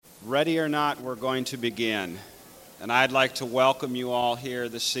Ready or not, we're going to begin. And I'd like to welcome you all here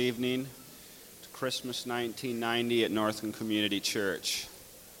this evening to Christmas 1990 at Northland Community Church.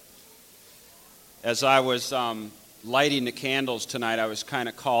 As I was lighting the candles tonight, I was kind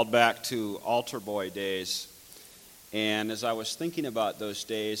of called back to altar boy days. And as I was thinking about those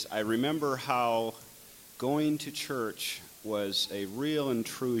days, I remember how going to church was a real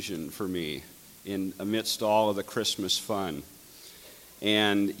intrusion for me in amidst all of the Christmas fun.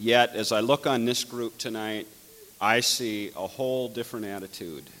 And yet, as I look on this group tonight, I see a whole different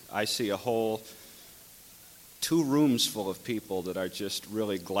attitude. I see a whole 2 rooms full of people that are just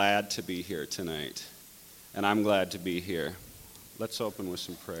really glad to be here tonight. And I'm glad to be here. Let's open with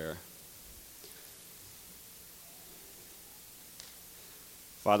some prayer.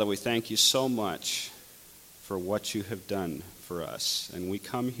 Father, we thank you so much for what you have done for us. And we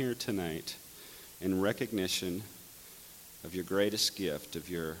come here tonight in recognition of your greatest gift, of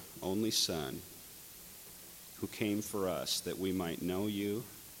your only Son, who came for us that we might know you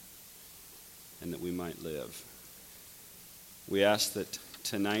and that we might live. We ask that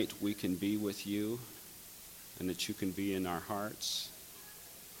tonight we can be with you and that you can be in our hearts.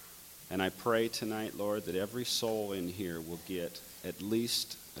 And I pray tonight, Lord, that every soul in here will get at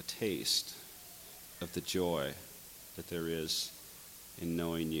least a taste of the joy that there is in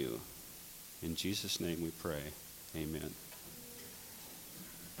knowing you. In Jesus' name we pray. Amen.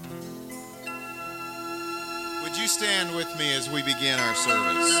 Would you stand with me as we begin our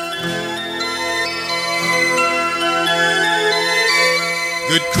service?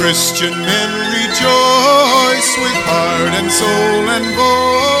 Good Christian men rejoice with heart and soul and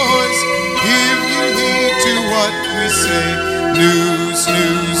voice. Give ye heed to what we say. News,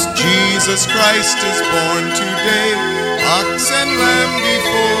 news, Jesus Christ is born today. Ox and lamb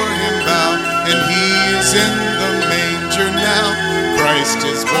before him bow, and he is in the manger now. Christ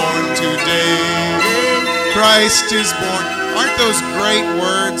is born today. Christ is born. Aren't those great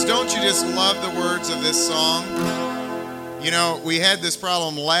words? Don't you just love the words of this song? You know, we had this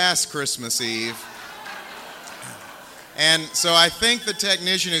problem last Christmas Eve. And so I think the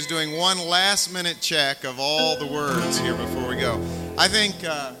technician is doing one last-minute check of all the words here before we go. I think,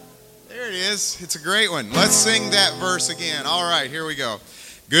 there it is. It's a great one. Let's sing that verse again. All right, here we go.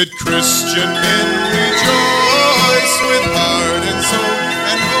 Good Christian men rejoice with heart and soul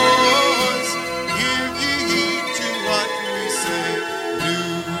and voice. Give ye heed to what we say.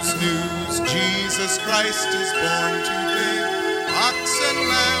 News, news, Jesus Christ is born today. Ox and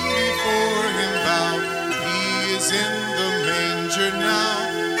lamb before him bow. He is in the manger now.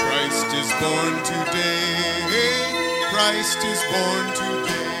 Christ is born today. Christ is born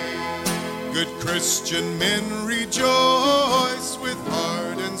today. Good Christian men rejoice with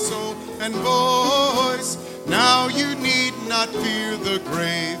heart and soul and voice. Now you need not fear the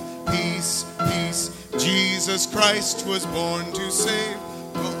grave. Peace, peace, Jesus Christ was born to save.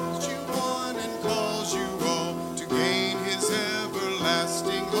 Calls you one and calls you all to gain his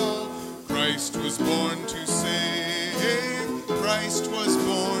everlasting all. Christ was born to save. Christ was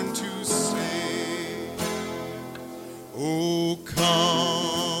born to save. Oh,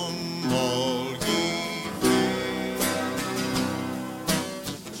 come all ye faithful,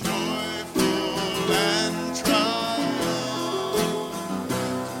 joyful and triumphant.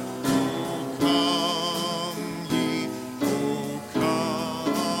 Oh, come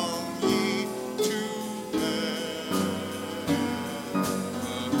ye to Bethlehem.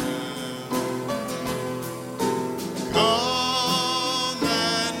 Come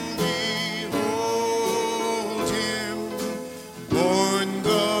and behold him, born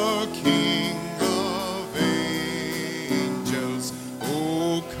the King of angels.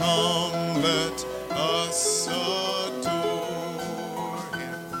 Oh, come, let us adore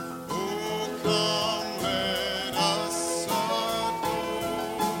him. Oh, come, let us adore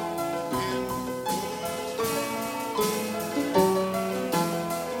him.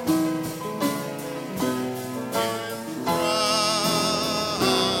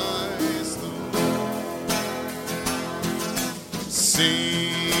 Christ the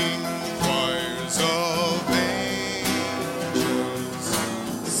Sing, choirs of angels,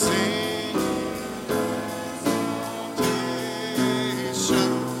 sing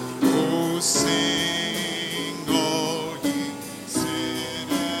exaltation. Oh, sing, all ye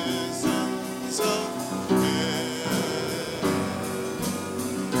citizens of heaven.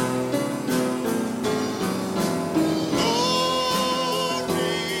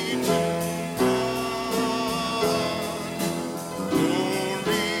 Glory to God. Glory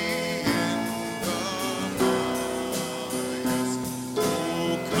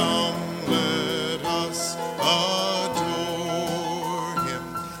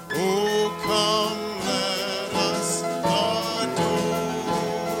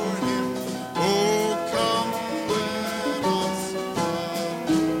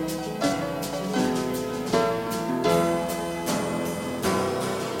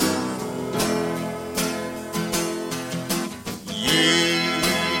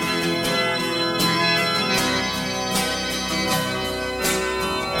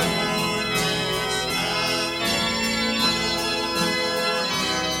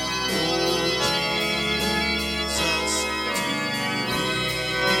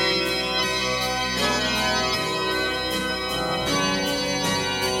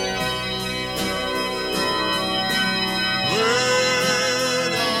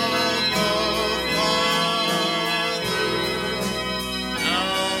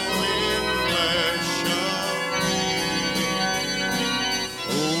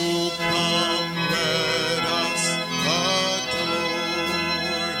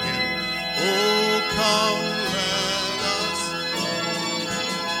come let us,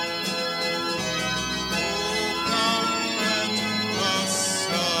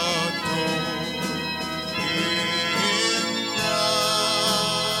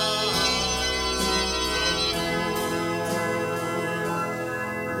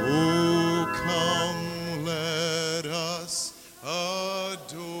 oh come let us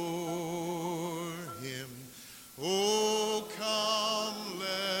adore him. Oh come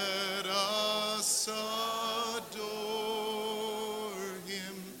let us adore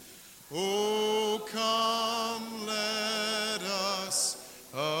him. Oh come let us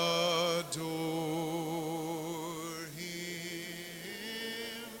adore him.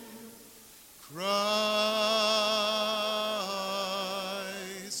 Christ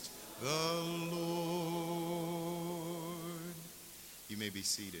the Lord. You may be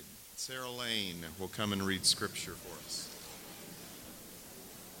seated. Sarah Lane will come and read scripture for us.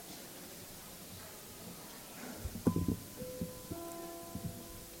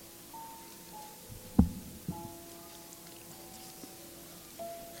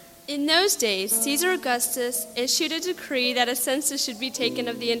 In those days, Caesar Augustus issued a decree that a census should be taken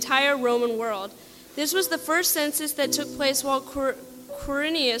of the entire Roman world. This was the first census that took place while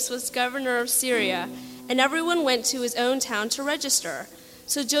Quirinius was governor of Syria, and everyone went to his own town to register.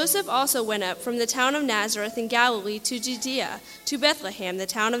 So Joseph also went up from the town of Nazareth in Galilee to Judea, to Bethlehem, the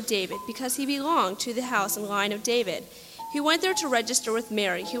town of David, because he belonged to the house and line of David. He went there to register with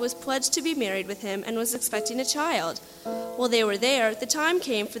Mary, who was pledged to be married with him and was expecting a child. While they were there, the time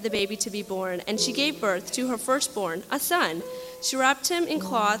came for the baby to be born, and she gave birth to her firstborn, a son. She wrapped him in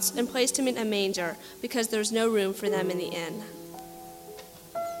cloths and placed him in a manger, because there was no room for them in the inn.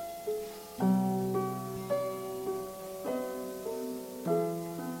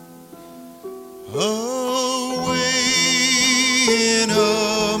 Away in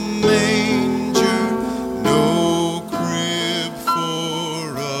a manger, no crib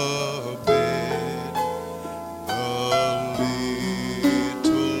for a bed, the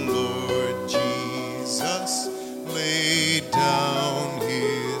little Lord Jesus laid down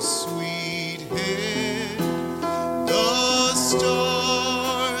his sweet head. The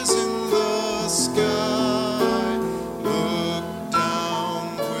stars in the sky looked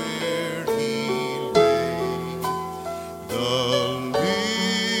down where he lay. The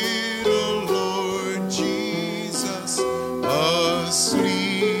little Lord Jesus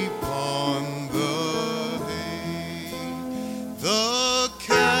asleep on the hay. The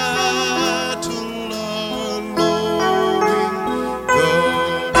cattle are lowing, the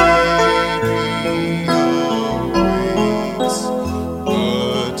baby awakes,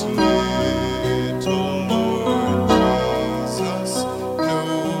 but little Lord Jesus no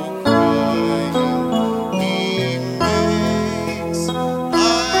crying he makes. I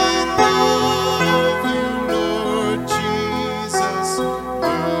love you, Lord Jesus. Look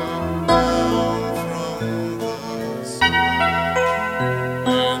down from the sky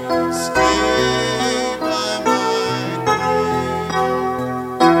and stay by my grave.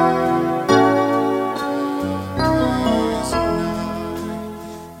 Is nigh.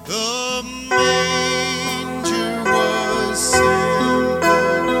 The manger was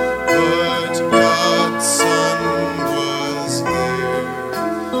simple, but God's Son was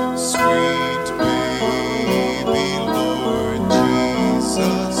there. Sweet baby Lord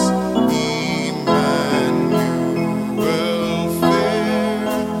Jesus, Emmanuel fair.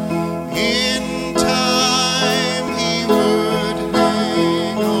 In time he would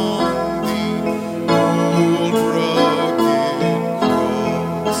hang on the old rugged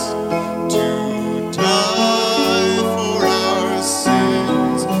cross to die for our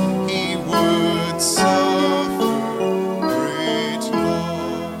sins. He would suffer great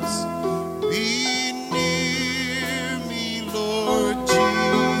loss. Be near me, Lord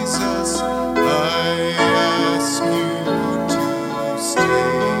Jesus. I ask you to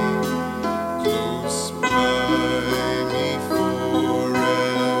stay close by me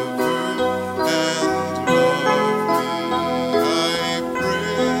forever and love me, I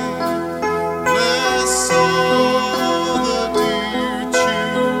pray. Bless all the dear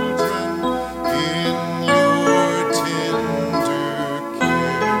children in your tender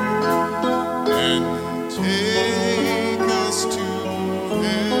care, and take us to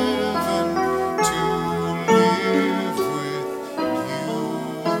heaven to live with you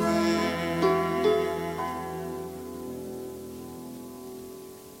there.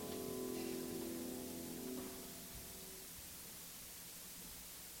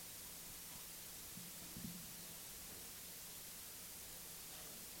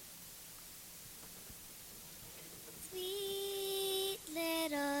 Sweet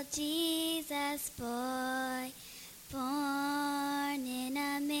little Jesus. Jesus boy, born in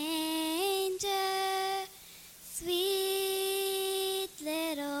a manger, sweet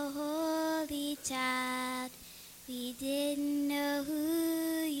little holy child, we didn't know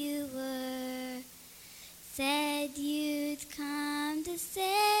who you were. Said you'd come to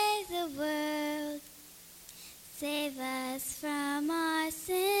save the world, save us from our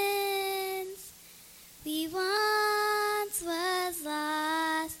sins. We once was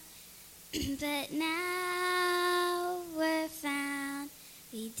lost, but now we're found.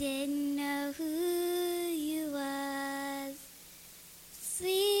 We didn't know who you was.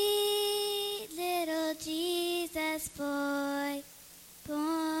 Sweet little Jesus boy,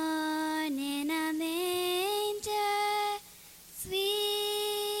 born in a manger,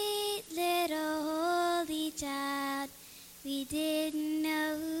 sweet little holy child, we didn't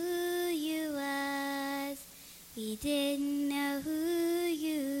know who you was. We didn't know who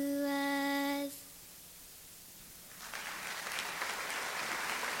you was.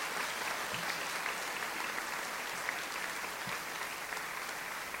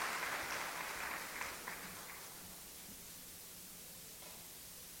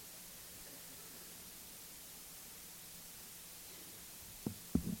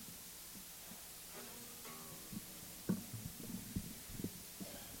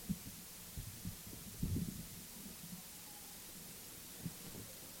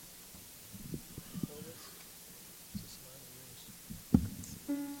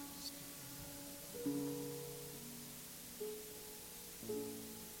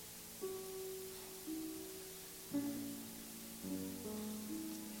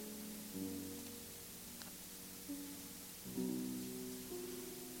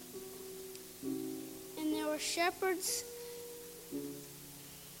 And there were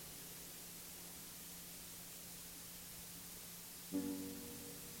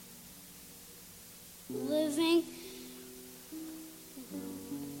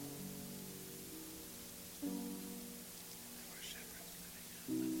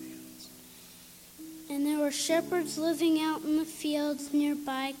shepherds living out in the fields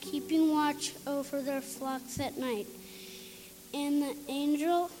nearby, keeping watch over their flocks at night. And an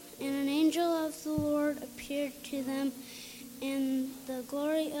angel of the Lord appeared to them, and the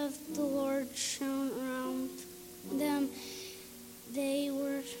glory of the Lord shone around them. They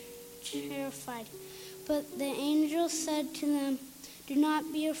were terrified. But the angel said to them, "Do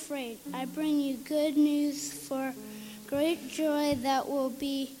not be afraid. I bring you good news for great joy that will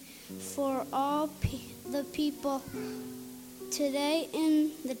be for all the people. Today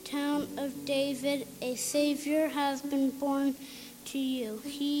in the town of David a Savior has been born to you.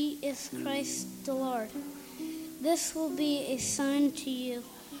 He is Christ the Lord. This will be a sign to you,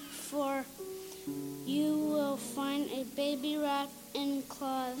 for you will find a baby wrapped in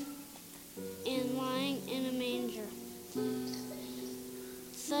cloths and lying in a manger."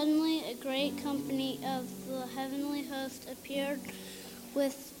 Suddenly a great company of the heavenly host appeared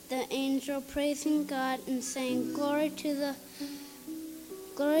with the angel, praising God and saying, Glory to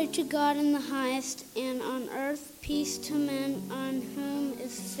God in the highest, and on earth peace to men on whom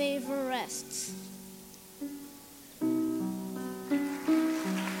his favor rests.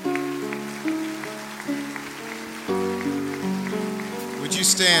 Would you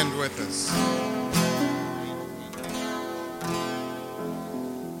stand with us?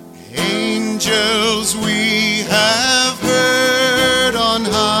 Angels we have heard on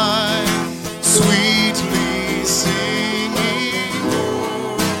high, sweetly singing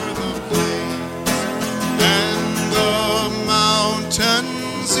o'er the plains, and the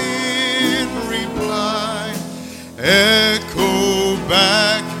mountains in reply echo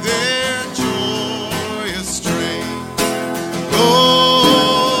back their joyous strain.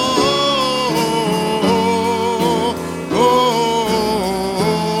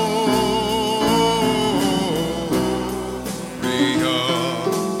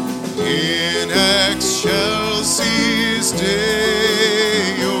 Chelsea's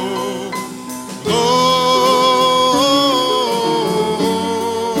day, oh, glory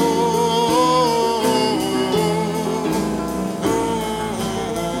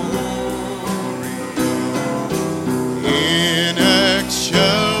in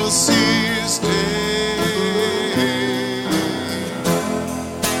Chelsea's day.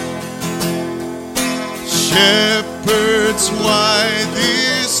 Shepherds, why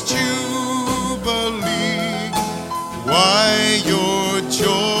this jubilee? Why your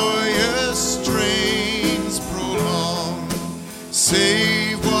joyous strains prolong?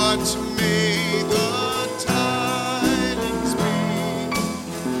 Say what may the tidings be,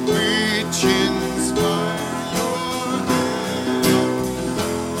 which inspire your hand.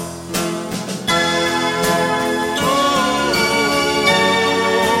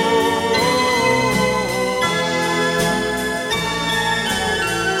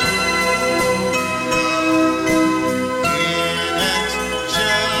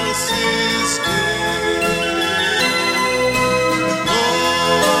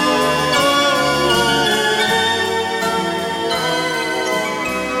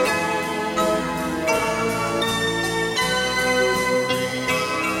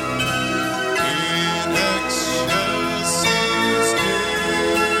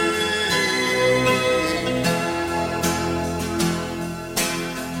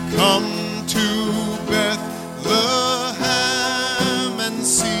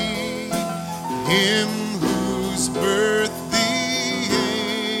 him whose birth the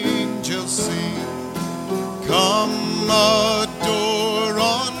angels sing. Come adore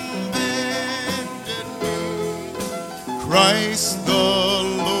on bended knee, Christ the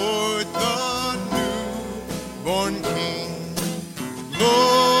Lord, the newborn King.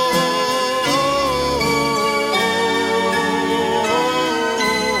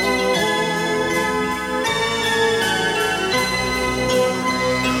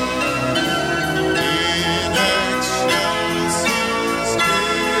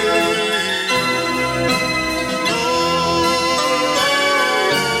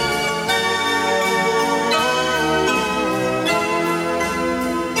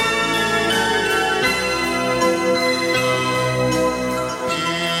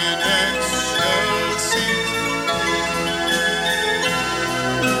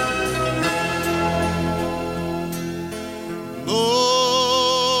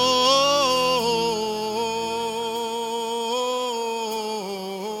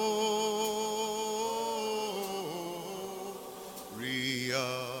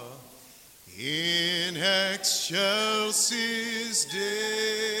 In excelsis Deo,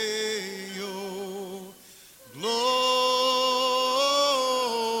 Gloria.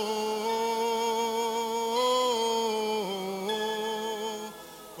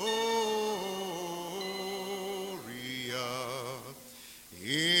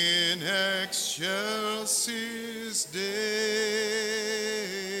 In excelsis Deo.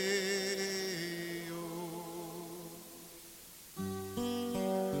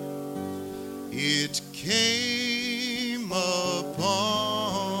 It came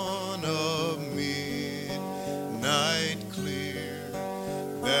upon a midnight clear,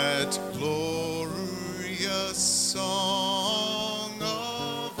 that glorious song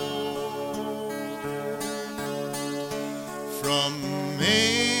of old, from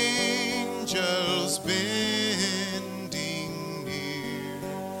angels bending near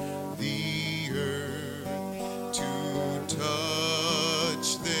the earth to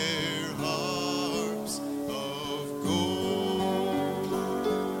touch their harps of gold.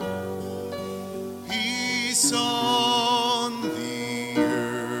 Peace on the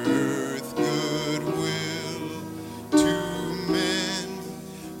earth, goodwill to men,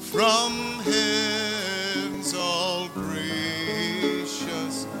 from heaven's all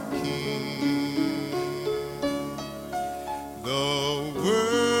gracious King. The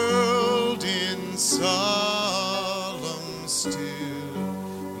world in solemn stillness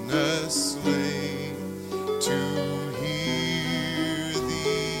lay to hear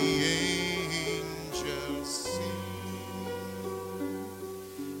the angels sing.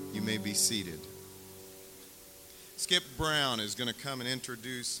 You may be seated. Skip Brown is going to come and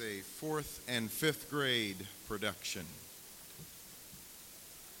introduce a 4th and 5th grade production.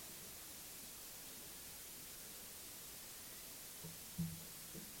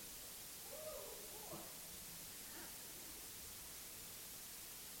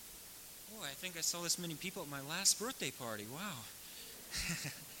 Boy, I think I saw this many people at my last birthday party. Wow.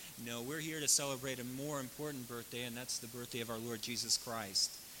 No, we're here to celebrate a more important birthday, and that's the birthday of our Lord Jesus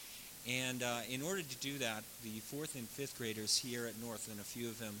Christ. And in order to do that, the 4th and 5th graders here at Northland, a few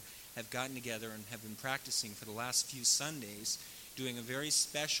of them, have gotten together and have been practicing for the last few Sundays, doing a very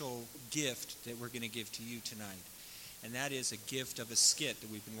special gift that we're going to give to you tonight. And that is a gift of a skit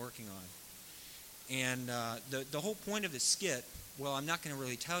that we've been working on. And the whole point of the skit, well, I'm not going to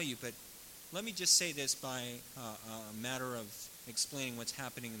really tell you, but let me just say this by a matter of explaining what's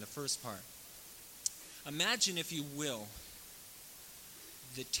happening in the first part. Imagine, if you will,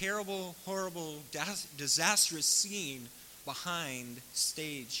 the terrible, horrible, disastrous scene behind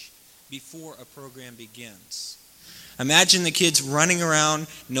stage before a program begins. Imagine the kids running around,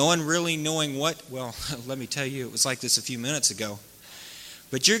 no one really knowing what, well, let me tell you, it was like this a few minutes ago.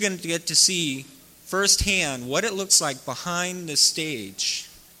 But you're going to get to see firsthand what it looks like behind the stage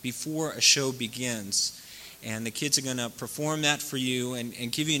before a show begins. And the kids are going to perform that for you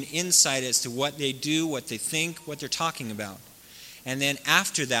and give you an insight as to what they do, what they think, what they're talking about. And then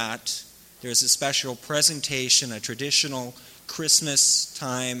after that, there's a special presentation, a traditional Christmas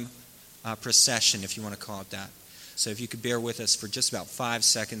time procession, if you want to call it that. So if you could bear with us for just about 5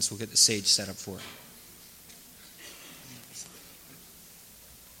 seconds, we'll get the stage set up for it.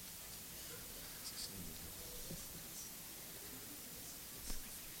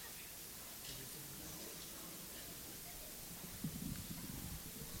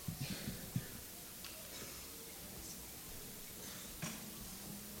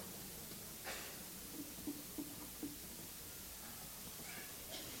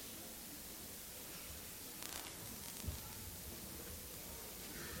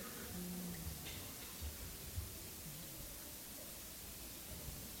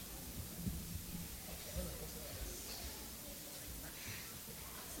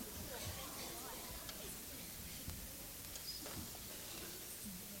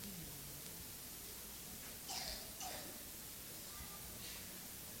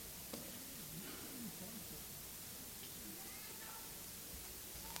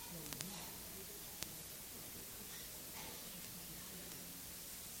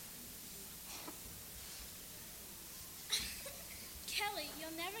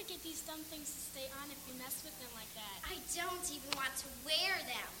 never get these dumb things to stay on if you mess with them like that. I don't even want to wear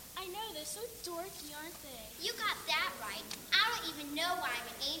them. I know, they're so dorky, aren't they? You got that right. I don't even know why I'm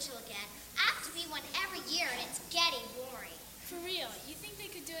an angel again. I have to be one every year, and it's getting boring. For real, you think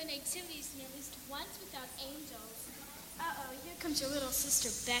they could do an activity scene at least once without angels? Uh-oh, here comes your little sister,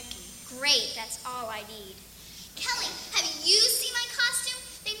 Becky. Great, that's all I need. Kelly, have you seen my costume?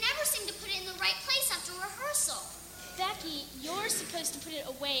 They never seem to put it in the right place after rehearsal. Becky, you're supposed to put it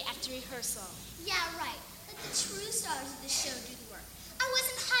away after rehearsal. Yeah, right. Let the true stars of the show do the work. I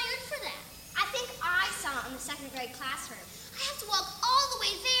wasn't hired for that. I think I saw it in the second grade classroom. I have to walk all the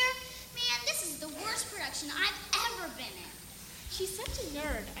way there. Man, this is the worst production I've ever been in. She's such a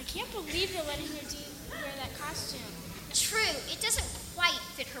nerd. I can't believe they're letting her wear that costume. True, it doesn't quite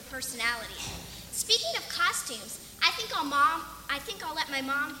fit her personality. Speaking of costumes, I think I'll let my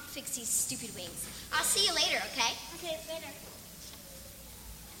mom fix these stupid wings. I'll see you later, okay? Okay, later.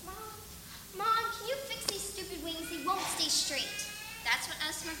 Mom, can you fix these stupid wings? They won't stay straight. That's what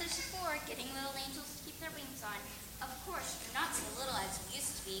us mothers are for, getting little angels to keep their wings on. Of course, you're not so little as you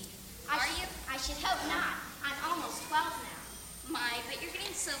used to be. Are you? I should hope not. I'm almost 12 now. My, but you're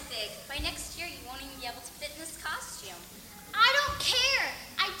getting so big. By next year, you won't even be able to fit in this costume. I don't care.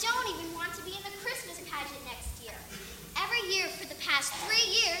 I don't even want to be in the Christmas pageant next year. Every year for the past 3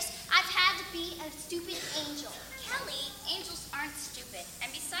 years, I've had to be a stupid angel. Kelly, angels aren't stupid.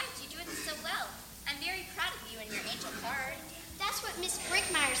 And besides, you do it so well. I'm very proud of you and your angel card. That's what Miss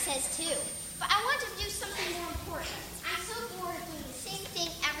Brickmeyer says too. But I want to do something more important. I'm so bored of doing the same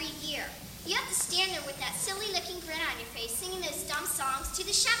thing every year. You have to stand there with that silly-looking grin on your face singing those dumb songs to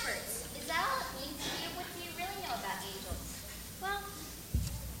the shepherds. Is that all it means to you? What do you really know about angels? Well,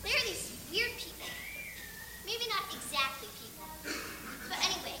 they're these weird people. Maybe not exactly people. But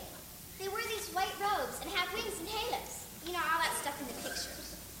anyway, they wear these white robes and have wings and halos. You know, all that stuff in the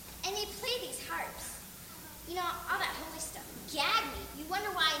pictures. And they play these harps. You know, all that holy stuff. Gag me. You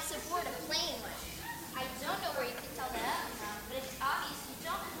wonder why I'm so bored of playing with. I don't know where you picked all that up from, but it's obvious you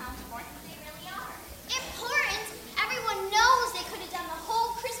don't know how important they really are. Important? Everyone knows they could have done the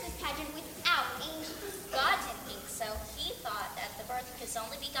whole Christmas pageant without angels. God didn't think so. He thought that the birth of his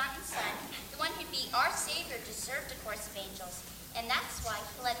only begotten Son, the one who'd be our Savior, deserved a chorus of angels. And that's why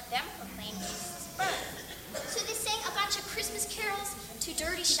he let them proclaim Jesus' birth. So they sang a bunch of Christmas carols to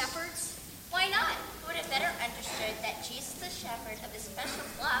dirty shepherds? Why not? Who would have better understood that Jesus, the shepherd of his special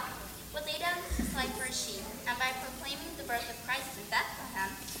flock, would lay down his life for his sheep, and by proclaiming the birth of Christ in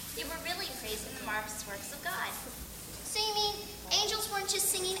Bethlehem, they were really praising the marvelous works of God. So you mean angels weren't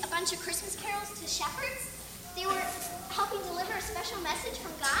just singing a bunch of Christmas carols to shepherds? They were helping deliver a special message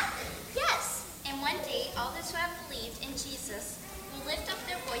from God? Yes, and one day all those who have believed in Jesus will lift up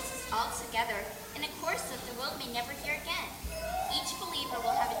their voices all together in a chorus that the world may never hear again. Each believer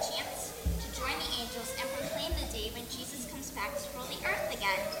will have a chance to join the angels and proclaim the day when Jesus comes back to rule the earth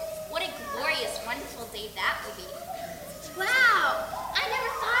again. What a glorious, wonderful day that will be. Wow! I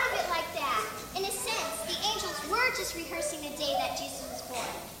never thought of it like that. In a sense, the angels were just rehearsing the day that Jesus was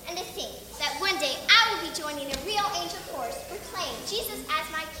born. And to think that one day I will be joining a real angel chorus proclaiming Jesus as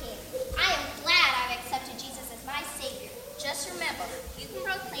my King. I am glad I've accepted Jesus as my Savior. Just remember, you can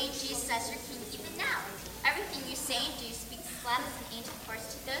proclaim Jesus as your King even now. Everything you say and do speaks as loud as an angel chorus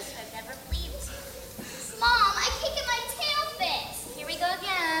to those who have never believed. Mom, I can't get my tail fixed. Here we go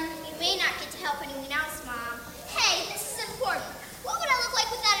again. You may not get to help anyone else, Mom. Hey, this is important. What would I look like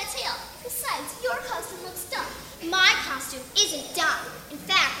without a tail? Besides, your costume looks dumb. My costume isn't dumb. In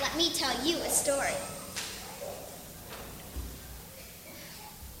fact, let me tell you a story.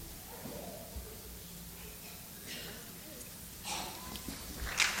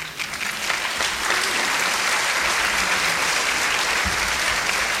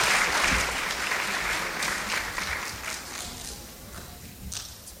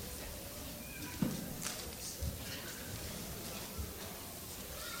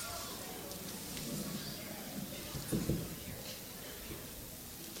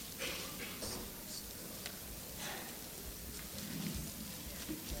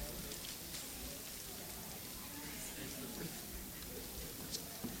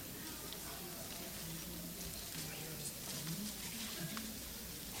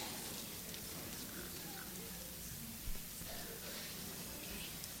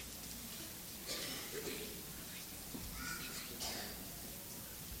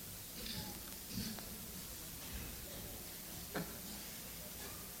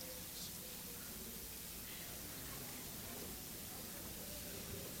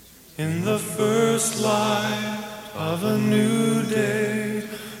 In the first light of a new day,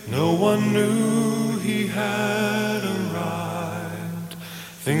 no one knew he had arrived.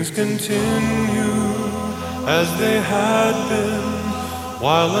 things continue as they had been,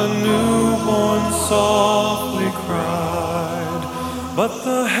 while a newborn softly cried. But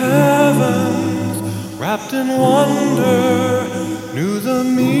the heavens, wrapped in wonder, knew the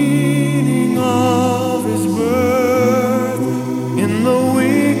meaning of his birth. In the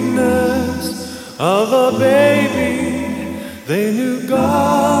weakness of a baby, they knew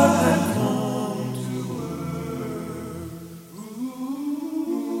God had come to earth.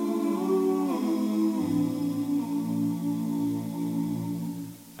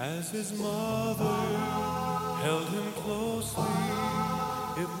 As his mother held him closely,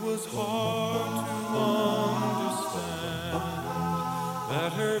 it was hard to understand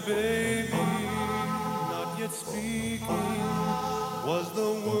that her baby, not yet speaking, was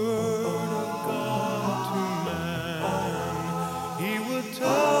the word of God to man. He would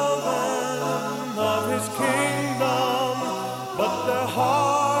tell them of his kingdom, but their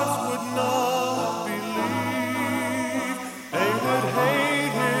hearts would not believe. They would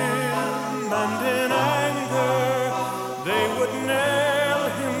hate him, and in anger they would nail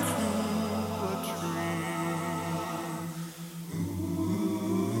him to a tree.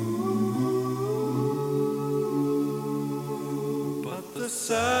 But the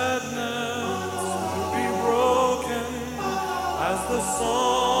sadness would be broken as the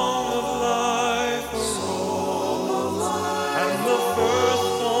song of life arose, and the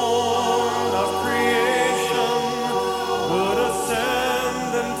firstborn of creation would ascend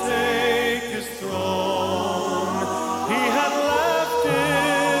and take his throne. He had left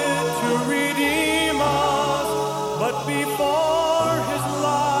it to redeem us, but before his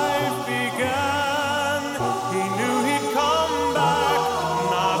life began, he knew he'd come back,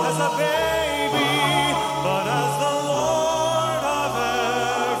 not as a baby, but as the Lord of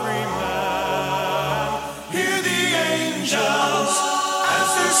every man. Hear the angels as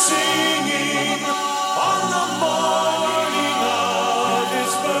they're singing on the morning of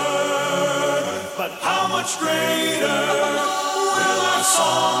his birth. But how much greater will our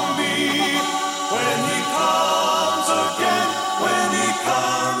song be when he comes again, when he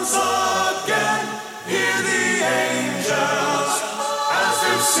comes again. Hear the angels as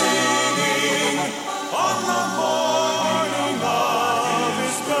they're singing on the morning of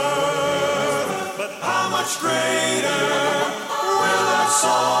his birth. But how much greater will our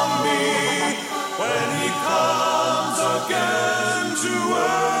song be when he comes again to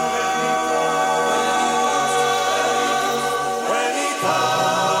earth? When he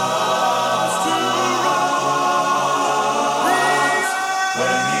comes to rise,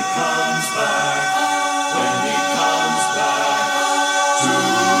 when he comes back, when he comes back to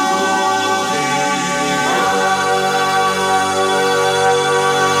the earth.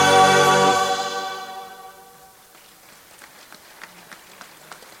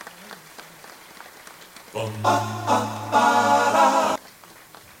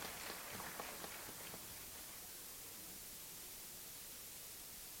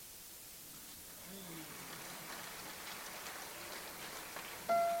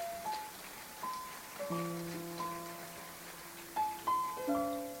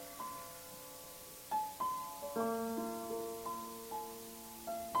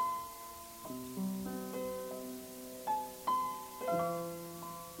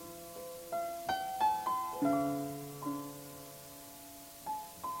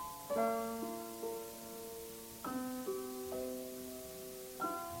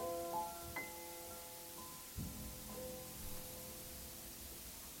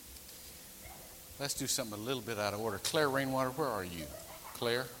 Let's do something a little bit out of order. Claire Rainwater, where are you?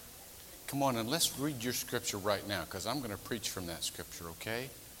 Claire, come on and let's read your scripture right now, because I'm going to preach from that scripture,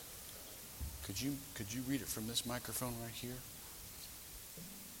 okay? Could you read it from this microphone right here?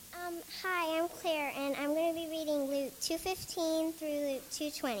 Hi, I'm Claire, and I'm going to be reading Luke 2:15 through Luke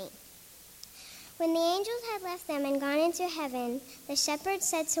 2:20. When the angels had left them and gone into heaven, the shepherds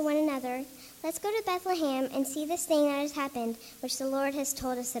said to one another, "Let's go to Bethlehem and see this thing that has happened, which the Lord has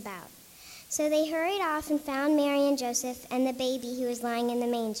told us about." So they hurried off and found Mary and Joseph and the baby who was lying in the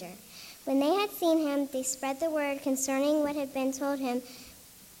manger. When they had seen him, they spread the word concerning what had been told him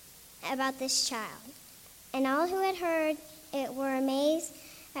about this child. And all who had heard it were amazed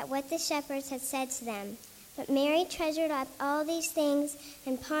at what the shepherds had said to them. But Mary treasured up all these things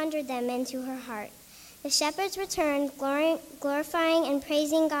and pondered them into her heart. The shepherds returned, glorifying and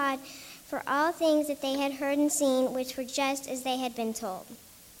praising God for all things that they had heard and seen, which were just as they had been told.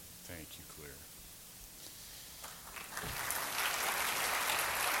 Thank you, Claire.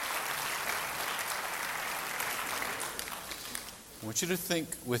 I want you to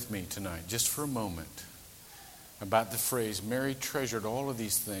think with me tonight, just for a moment, about the phrase, Mary treasured all of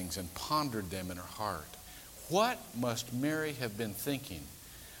these things and pondered them in her heart. What must Mary have been thinking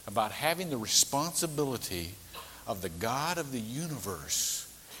about having the responsibility of the God of the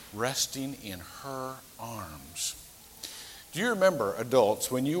universe resting in her arms? Do you remember,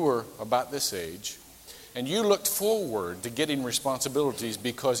 adults, when you were about this age and you looked forward to getting responsibilities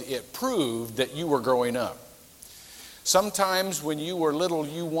because it proved that you were growing up? Sometimes when you were little,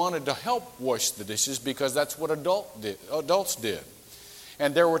 you wanted to help wash the dishes because that's what adults did.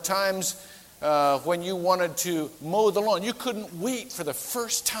 And there were times when you wanted to mow the lawn. You couldn't wait for the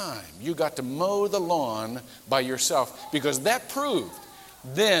first time you got to mow the lawn by yourself, because that proved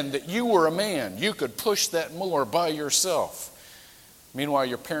then that you were a man. You could push that mower by yourself. Meanwhile,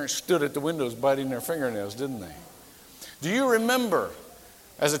 your parents stood at the windows biting their fingernails, didn't they? Do you remember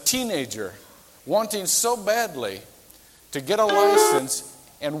as a teenager wanting so badly to get a license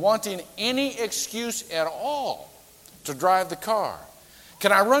and wanting any excuse at all to drive the car?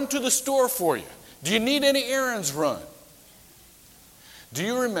 Can I run to the store for you? Do you need any errands run? Do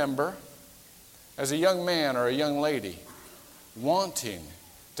you remember, as a young man or a young lady, wanting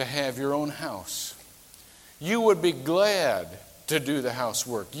to have your own house? You would be glad to do the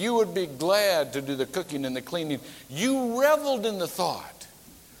housework. You would be glad to do the cooking and the cleaning. You reveled in the thought.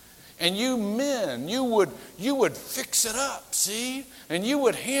 And you men, you would fix it up, see? And you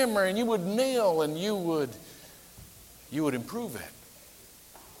would hammer and you would nail and you would improve it.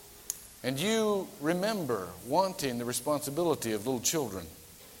 And you remember wanting the responsibility of little children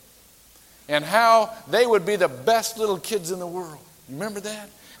and how they would be the best little kids in the world. Remember that?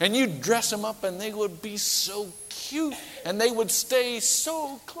 And you'd dress them up and they would be so cute and they would stay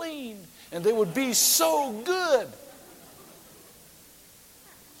so clean and they would be so good.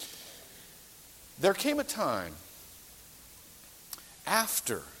 There came a time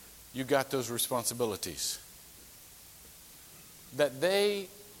after you got those responsibilities that they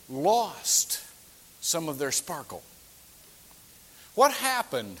lost some of their sparkle. What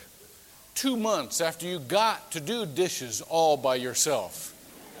happened 2 months after you got to do dishes all by yourself?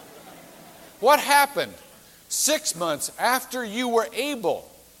 What happened 6 months after you were able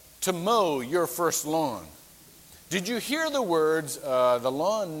to mow your first lawn? Did you hear the words, the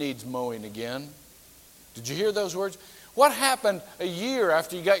lawn needs mowing again? Did you hear those words? What happened a year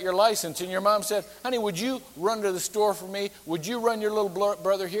after you got your license and your mom said, honey, would you run to the store for me? Would you run your little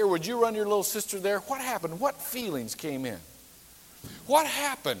brother here? Would you run your little sister there? What happened? What feelings came in? What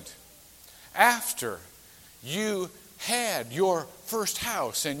happened after you had your first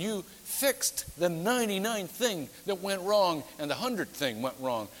house and you fixed the 99th thing that went wrong and the 100th thing went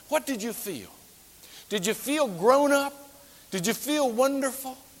wrong? What did you feel? Did you feel grown up? Did you feel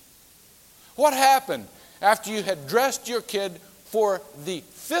wonderful? What happened after you had dressed your kid for the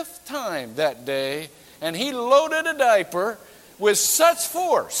 5th time that day and he loaded a diaper with such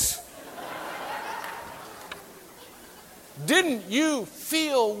force? Didn't you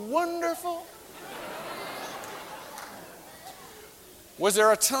feel wonderful? Was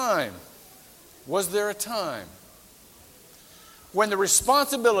there a time when the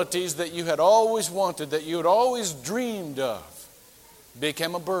responsibilities that you had always wanted, that you had always dreamed of,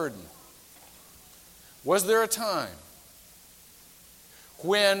 became a burden? Was there a time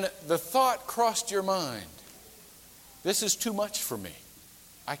when the thought crossed your mind, this is too much for me.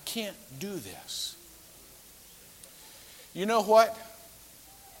 I can't do this. You know what?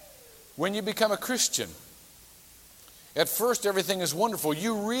 When you become a Christian, at first everything is wonderful.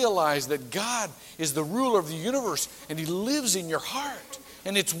 You realize that God is the ruler of the universe and He lives in your heart.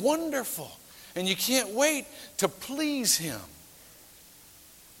 And it's wonderful. And you can't wait to please Him.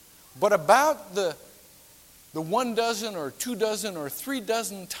 But about the 1 dozen or 2 dozen or 3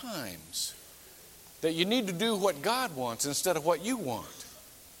 dozen times that you need to do what God wants instead of what you want,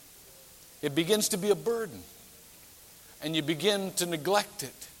 it begins to be a burden. And you begin to neglect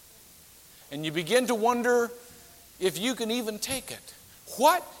it. And you begin to wonder if you can even take it.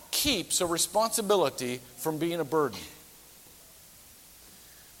 What keeps a responsibility from being a burden?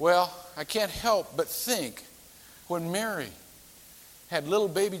 Well, I can't help but think when Mary had little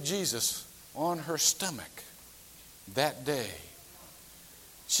baby Jesus on her stomach that day,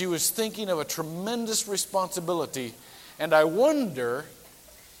 she was thinking of a tremendous responsibility, and I wonder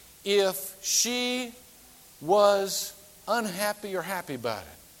if she was unhappy or happy about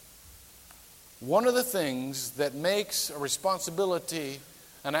it. One of the things that makes a responsibility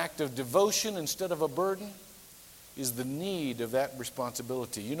an act of devotion instead of a burden is the need of that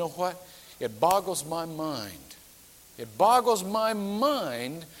responsibility. You know what? It boggles my mind. It boggles my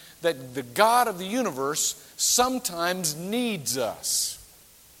mind that the God of the universe sometimes needs us.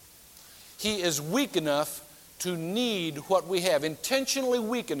 He is weak enough to need what we have, intentionally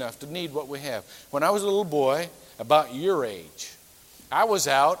weak enough to need what we have. When I was a little boy, about your age, I was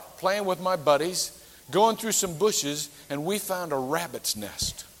out playing with my buddies, going through some bushes, and we found a rabbit's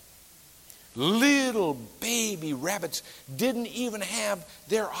nest. Little baby rabbits didn't even have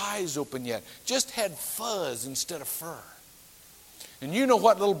their eyes open yet, just had fuzz instead of fur. And you know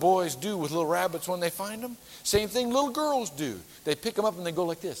what little boys do with little rabbits when they find them? Same thing little girls do. They pick them up and they go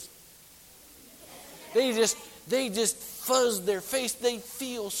like this. They just fuzz their face. They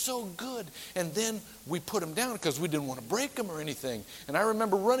feel so good. And then we put them down because we didn't want to break them or anything. And I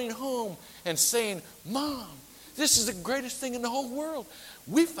remember running home and saying, Mom, this is the greatest thing in the whole world.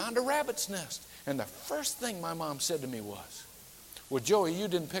 We found a rabbit's nest. And the first thing my mom said to me was, well, Joey, you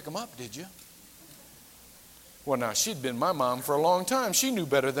didn't pick them up, did you? Well, now, she'd been my mom for a long time. She knew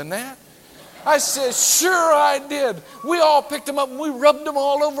better than that. I said, sure I did. We all picked them up and we rubbed them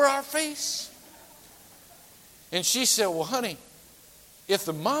all over our face. And she said, well, honey, if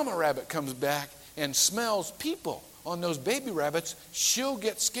the mama rabbit comes back and smells people on those baby rabbits, she'll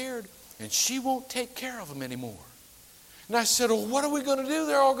get scared and she won't take care of them anymore. And I said, well, what are we going to do?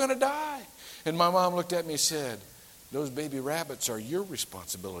 They're all going to die. And my mom looked at me and said, those baby rabbits are your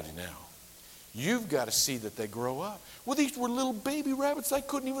responsibility now. You've got to see that they grow up. Well, these were little baby rabbits. I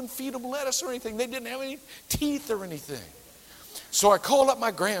couldn't even feed them lettuce or anything. They didn't have any teeth or anything. So I called up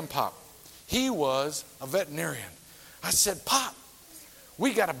my grandpop. He was a veterinarian. I said, Pop,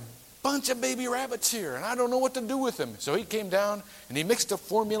 we got a bunch of baby rabbits here, and I don't know what to do with them. So he came down, and he mixed a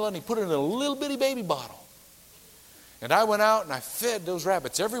formula, and he put it in a little bitty baby bottle. And I went out, and I fed those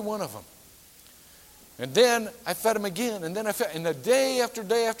rabbits, every one of them. And then I fed them again, and then I fed, and the day after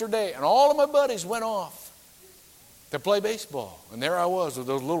day after day, and all of my buddies went off to play baseball. And there I was with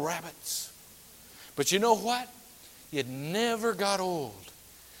those little rabbits. But you know what? It never got old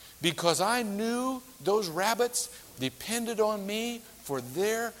because I knew those rabbits depended on me for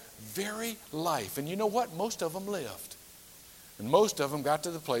their very life. And you know what? Most of them lived. And most of them got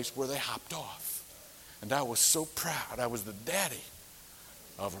to the place where they hopped off. And I was so proud. I was the daddy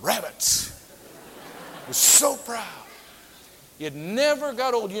of rabbits. I was so proud. It never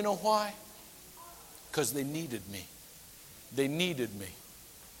got old. You know why? Because they needed me. They needed me.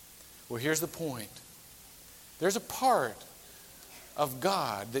 Well, here's the point. There's a part of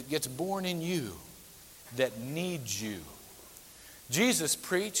God that gets born in you that needs you. Jesus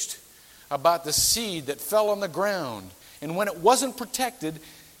preached about the seed that fell on the ground. And when it wasn't protected,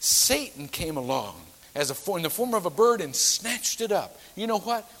 Satan came along in the form of a bird and snatched it up. You know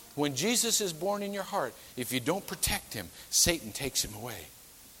what? When Jesus is born in your heart, if you don't protect him, Satan takes him away.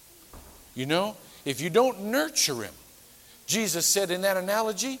 You know, if you don't nurture him, Jesus said in that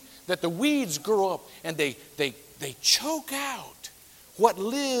analogy that the weeds grow up and they choke out what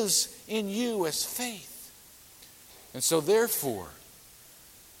lives in you as faith. And so therefore,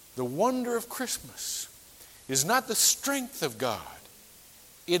 the wonder of Christmas is not the strength of God.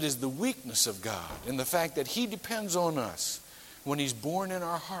 It is the weakness of God and the fact that he depends on us when he's born in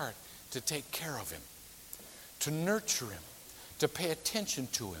our heart to take care of him, to nurture him, to pay attention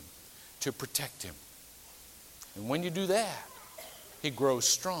to him, to protect him. And when you do that, he grows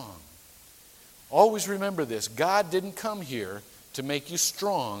strong. Always remember this. God didn't come here to make you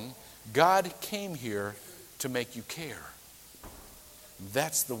strong. God came here to make you care.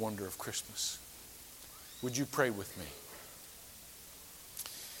 That's the wonder of Christmas. Would you pray with me?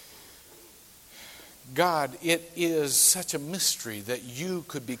 God, it is such a mystery that you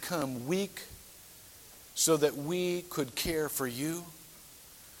could become weak so that we could care for you,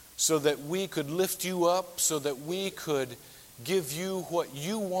 so that we could lift you up, so that we could give you what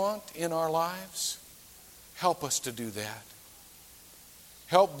you want in our lives. Help us to do that.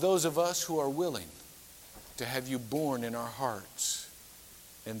 Help those of us who are willing to have you born in our hearts,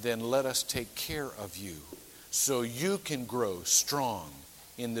 and then let us take care of you so you can grow strong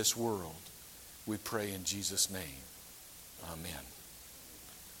in this world. We pray in Jesus' name. Amen.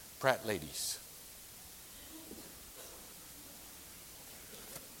 Pratt ladies.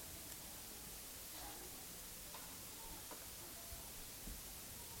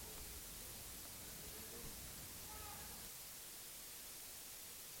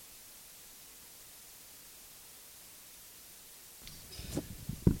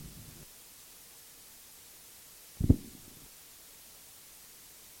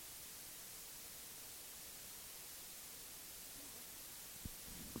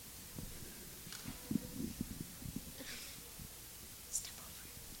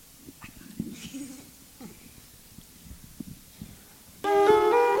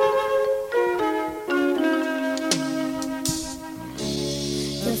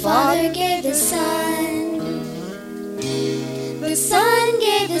 The Father gave the Son The Son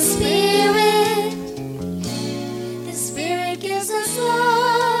gave the Spirit. The Spirit gives us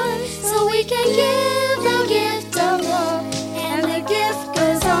love, so we can give the gift of love. And the gift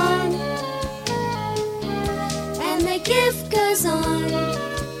goes on. And the gift goes on.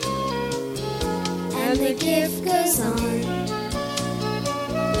 And the gift goes on.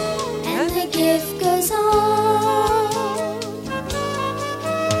 And the gift goes on.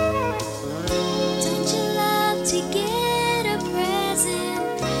 Don't you love to get a present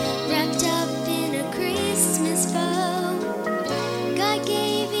wrapped up in a Christmas bow? God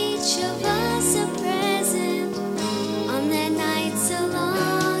gave each of us a present on that night so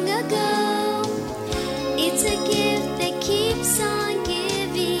long ago. It's a gift that keeps on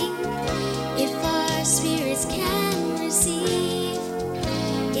giving if our spirits can receive.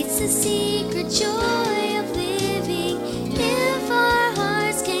 It's a secret joy of living if our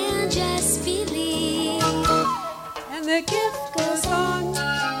hearts can just believe. And the gift goes on.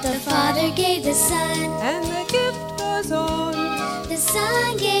 The Father gave the Son. And the gift goes on. The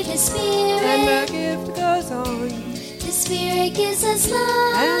Son gave the Spirit. And the gift goes on. The Spirit gives us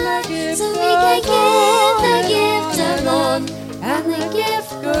love, And the gift so we goes can give the on gift of love. And the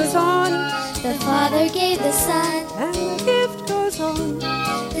gift goes on. The Father gave the Son. And the gift goes on.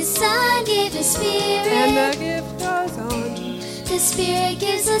 The Son gave the Spirit. And the gift goes on. The Spirit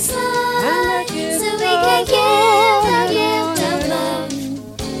gives us love, And the gift so we can goes give the on gift of and love.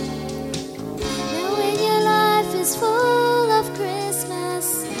 Now when your life is full of Christmas,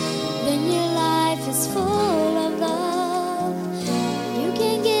 when your life is full of love, you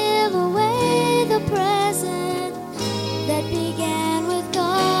can give away the present that began with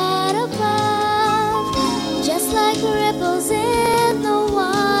God above. Just like ripples in the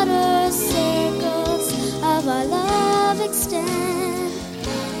water, circles of our love extend.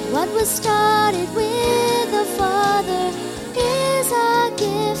 What was started with the Father is a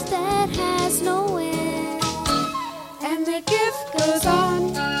gift that has no end. And the gift goes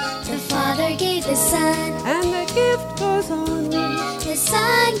on. The Father gave the Son. And the gift goes on. The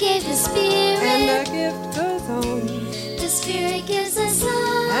Son gave the Spirit. And the gift goes on. The Spirit gives us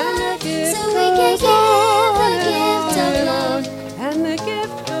love, And the gift so we can goes on give the gift of and love. And the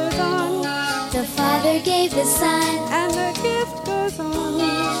gift goes on. The Father gave the Son. And the gift goes on.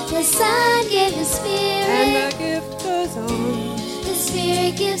 The Son gave the Spirit. And the gift goes on. The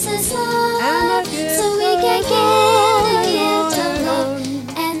Spirit gives us love, And the gift so we can goes give the on gift of and love.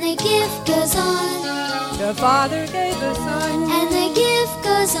 on. And the gift goes on. The Father gave the Son. And the gift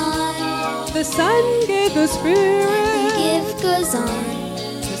goes on. The Son gave the The Spirit. gift goes on.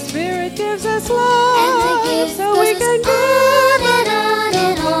 The Spirit gives us And the love, gift so we goes can on and on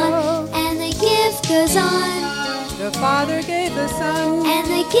and give on. love. And the gift goes on. The Father gave the Son. And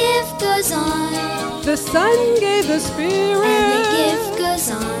the gift goes on. The Son gave the And the Spirit. gift goes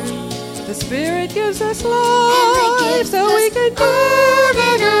on. The Spirit gives us And the love, gift so we goes can on give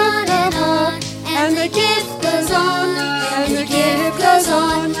and on and on. And the gift goes on. And the gift goes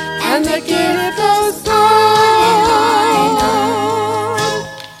on. And the gift goes on and on and on. on.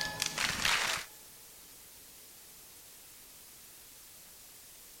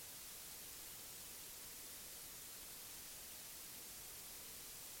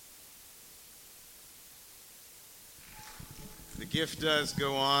 The gift does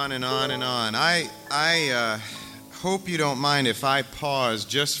go on and on and on. I hope you don't mind if I pause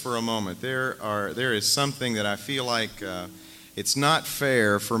just for a moment. There is something that I feel like it's not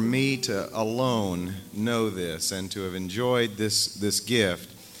fair for me to alone know this and to have enjoyed this gift.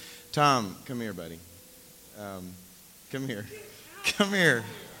 Tom, come here, buddy. Come here. Come here.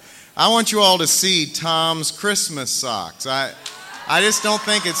 I want you all to see Tom's Christmas socks. I just don't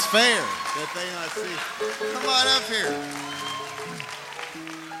think it's fair that they not see. Come on up here.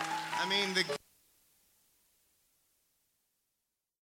 I mean, the